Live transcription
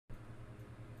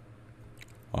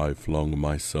I flung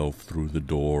myself through the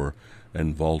door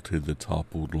and vaulted the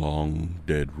toppled long,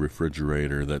 dead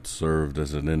refrigerator that served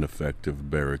as an ineffective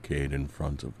barricade in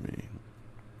front of me.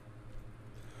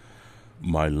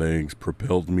 My legs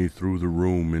propelled me through the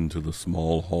room into the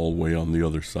small hallway on the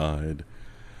other side.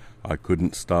 I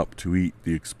couldn't stop to eat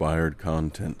the expired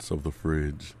contents of the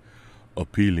fridge,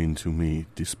 appealing to me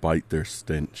despite their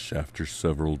stench after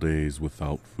several days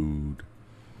without food.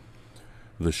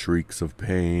 The shrieks of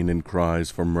pain and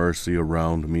cries for mercy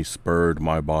around me spurred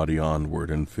my body onward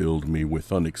and filled me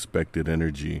with unexpected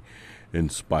energy in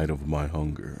spite of my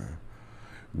hunger.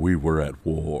 We were at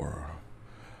war.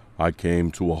 I came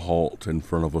to a halt in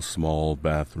front of a small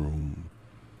bathroom.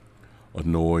 A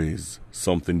noise,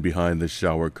 something behind the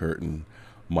shower curtain.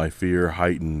 My fear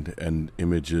heightened and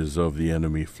images of the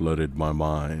enemy flooded my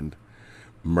mind.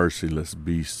 Merciless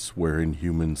beasts wearing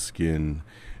human skin,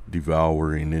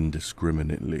 devouring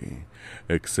indiscriminately,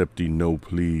 accepting no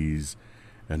pleas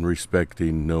and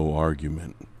respecting no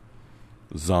argument.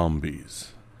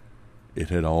 Zombies. It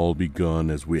had all begun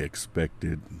as we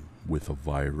expected, with a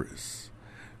virus.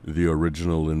 The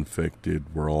original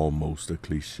infected were almost a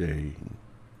cliché.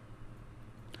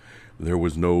 There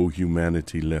was no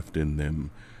humanity left in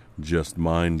them, just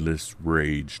mindless,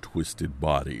 rage-twisted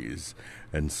bodies,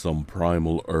 and some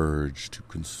primal urge to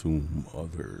consume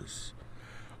others.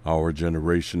 Our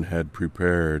generation had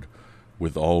prepared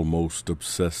with almost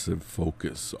obsessive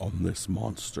focus on this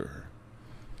monster.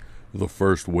 The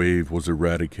first wave was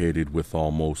eradicated with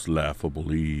almost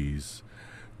laughable ease.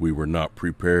 We were not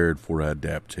prepared for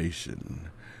adaptation.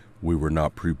 We were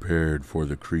not prepared for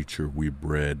the creature we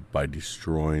bred by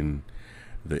destroying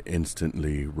the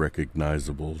instantly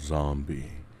recognizable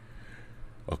zombie.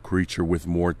 A creature with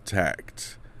more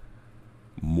tact.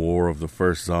 More of the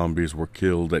first zombies were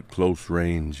killed at close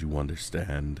range, you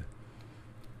understand,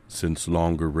 since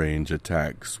longer range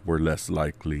attacks were less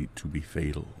likely to be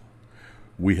fatal.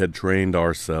 We had trained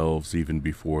ourselves even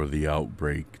before the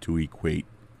outbreak to equate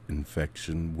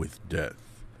infection with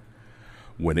death.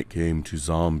 When it came to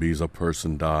zombies, a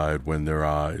person died when their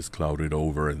eyes clouded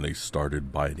over and they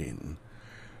started biting,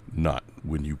 not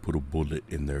when you put a bullet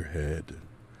in their head.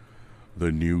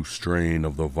 The new strain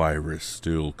of the virus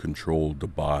still controlled the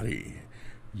body,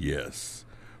 yes,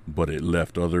 but it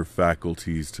left other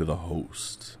faculties to the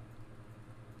host.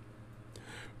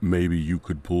 Maybe you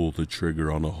could pull the trigger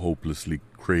on a hopelessly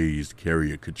crazed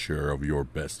caricature of your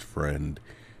best friend,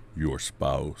 your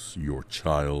spouse, your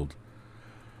child.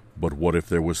 But what if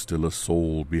there was still a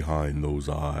soul behind those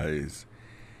eyes?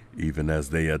 Even as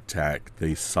they attacked,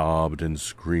 they sobbed and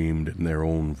screamed in their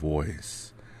own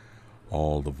voice.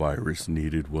 All the virus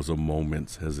needed was a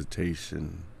moment's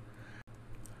hesitation.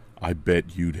 I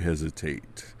bet you'd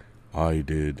hesitate. I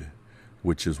did,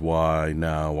 which is why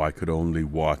now I could only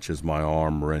watch as my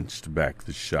arm wrenched back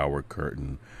the shower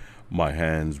curtain, my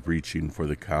hands reaching for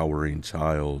the cowering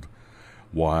child,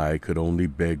 why I could only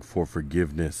beg for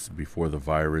forgiveness before the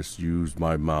virus used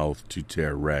my mouth to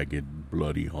tear ragged,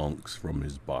 bloody hunks from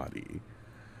his body,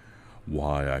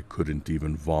 why I couldn't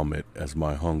even vomit as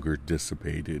my hunger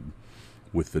dissipated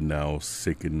with the now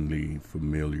sickeningly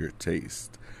familiar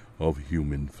taste of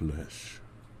human flesh.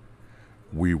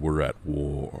 We were at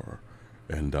war,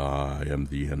 and I am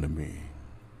the enemy.